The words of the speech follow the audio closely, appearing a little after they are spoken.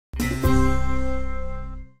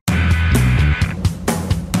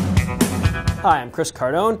Hi, I'm Chris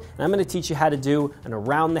Cardone, and I'm going to teach you how to do an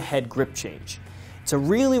around the head grip change. It's a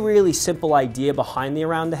really simple idea behind the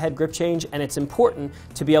around the head grip change, and it's important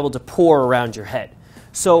to be able to pour around your head.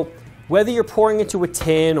 So whether you're pouring into a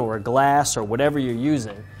tin or a glass or whatever you're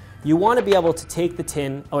using, you want to be able to take the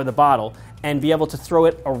tin or the bottle and be able to throw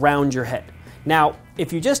it around your head. Now,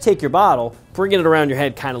 if you just take your bottle, bringing it around your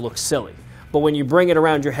head kind of looks silly. But when you bring it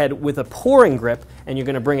around your head with a pouring grip and you're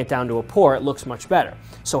going to bring it down to a pour, it looks much better.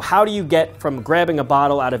 So how do you get from grabbing a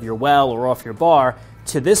bottle out of your well or off your bar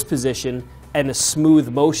to this position and a smooth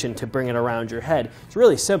motion to bring it around your head? It's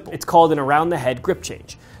really simple. It's called an around the head grip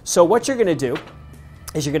change. So what you're going to do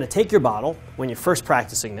is you're going to take your bottle when you're first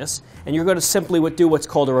practicing this, and you're going to simply do what's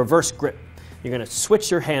called a reverse grip. You're going to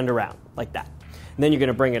switch your hand around like that. And then you're going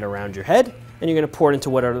to bring it around your head and you're going to pour it into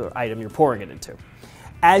whatever item you're pouring it into.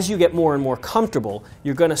 As you get more and more comfortable,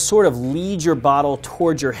 you're going to sort of lead your bottle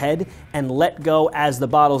towards your head and let go as the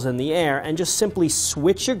bottle's in the air, and just simply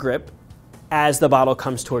switch your grip as the bottle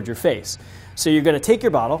comes towards your face. So you're going to take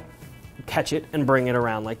your bottle, catch it, and bring it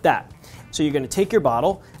around like that. So you're going to take your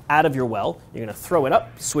bottle out of your well, you're going to throw it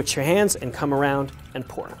up, switch your hands, and come around and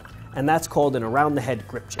pour. And that's called an around the head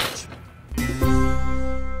grip change.